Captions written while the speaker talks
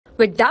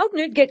With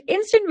Doubtnut, get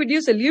instant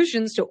video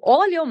solutions to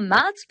all your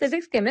maths,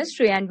 physics,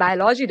 chemistry, and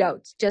biology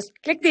doubts. Just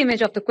click the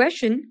image of the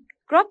question,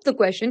 crop the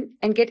question,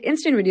 and get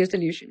instant video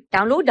solution.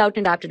 Download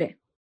Doubtnut app today.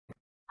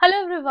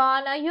 Hello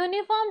everyone, a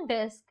uniform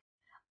disk,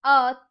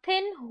 a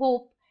thin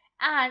hoop,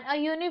 and a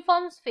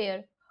uniform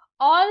sphere,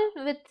 all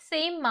with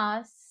same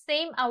mass,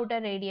 same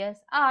outer radius,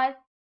 are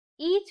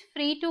each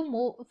free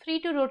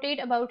to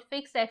rotate about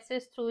fixed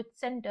axis through its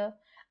center.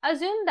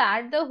 Assume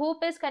that the hoop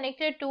is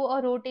connected to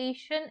a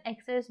rotation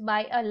axis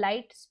by a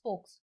light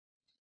spokes.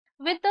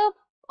 With the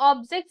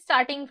object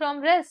starting from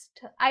rest,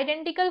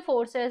 identical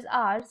forces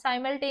are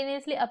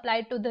simultaneously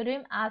applied to the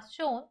rim as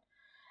shown.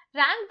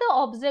 Rank the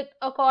object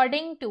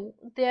according to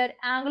their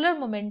angular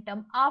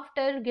momentum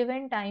after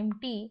given time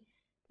t,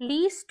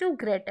 least to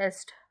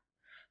greatest.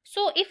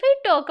 So if I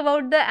talk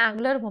about the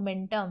angular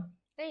momentum,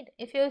 right,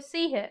 if you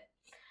see here,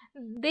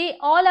 they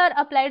all are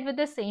applied with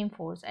the same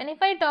force. And if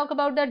I talk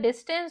about the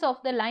distance of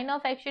the line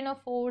of action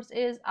of force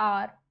is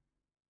r,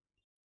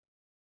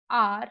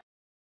 r,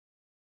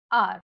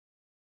 r.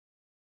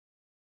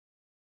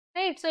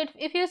 Right, so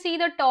if you see,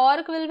 the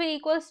torque will be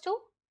equals to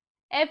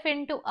F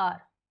into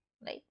R,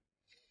 right?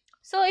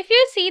 So if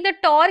you see, the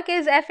torque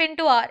is F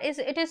into R,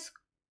 it is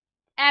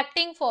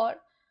acting for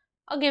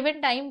a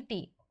given time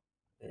t.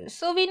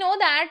 So we know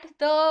that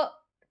the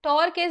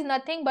torque is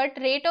nothing but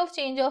rate of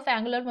change of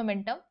angular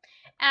momentum,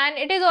 and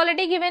it is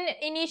already given.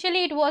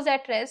 Initially it was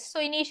at rest, so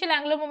initial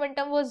angular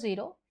momentum was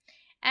 0,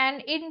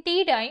 and in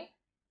t time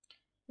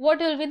what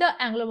will be the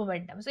angular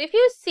momentum? So if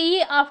you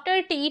see,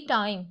 after t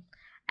time,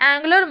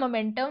 angular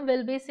momentum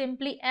will be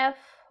simply F,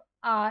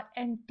 R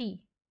and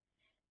T,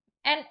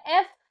 and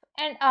F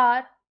and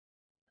R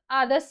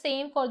are the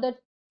same for the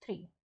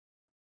 3.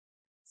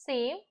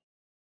 Same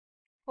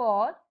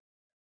for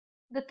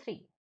the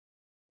 3.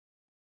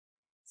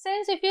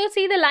 Since if you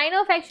see the line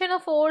of action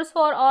of force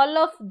for all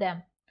of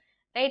them,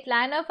 right,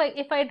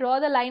 if I draw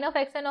the line of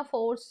action of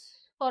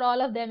force for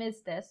all of them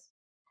is this,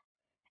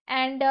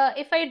 and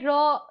if I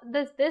draw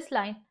this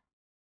line,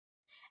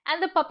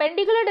 and the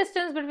perpendicular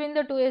distance between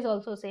the two is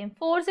also same.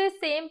 Force is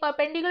same,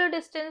 perpendicular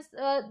distance,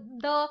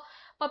 the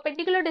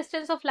perpendicular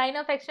distance of line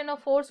of action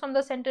of force from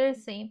the center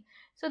is same.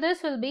 So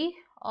this will be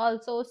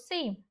also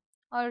same.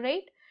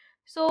 Alright.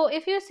 So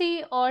if you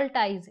see, all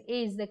ties,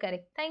 A is the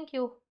correct. Thank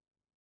you.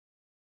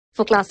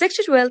 For class 6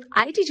 to 12,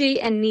 IIT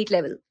JEE and NEET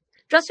level.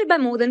 Trusted by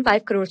more than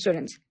 5 crore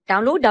students.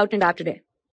 Download Doubtnut app today.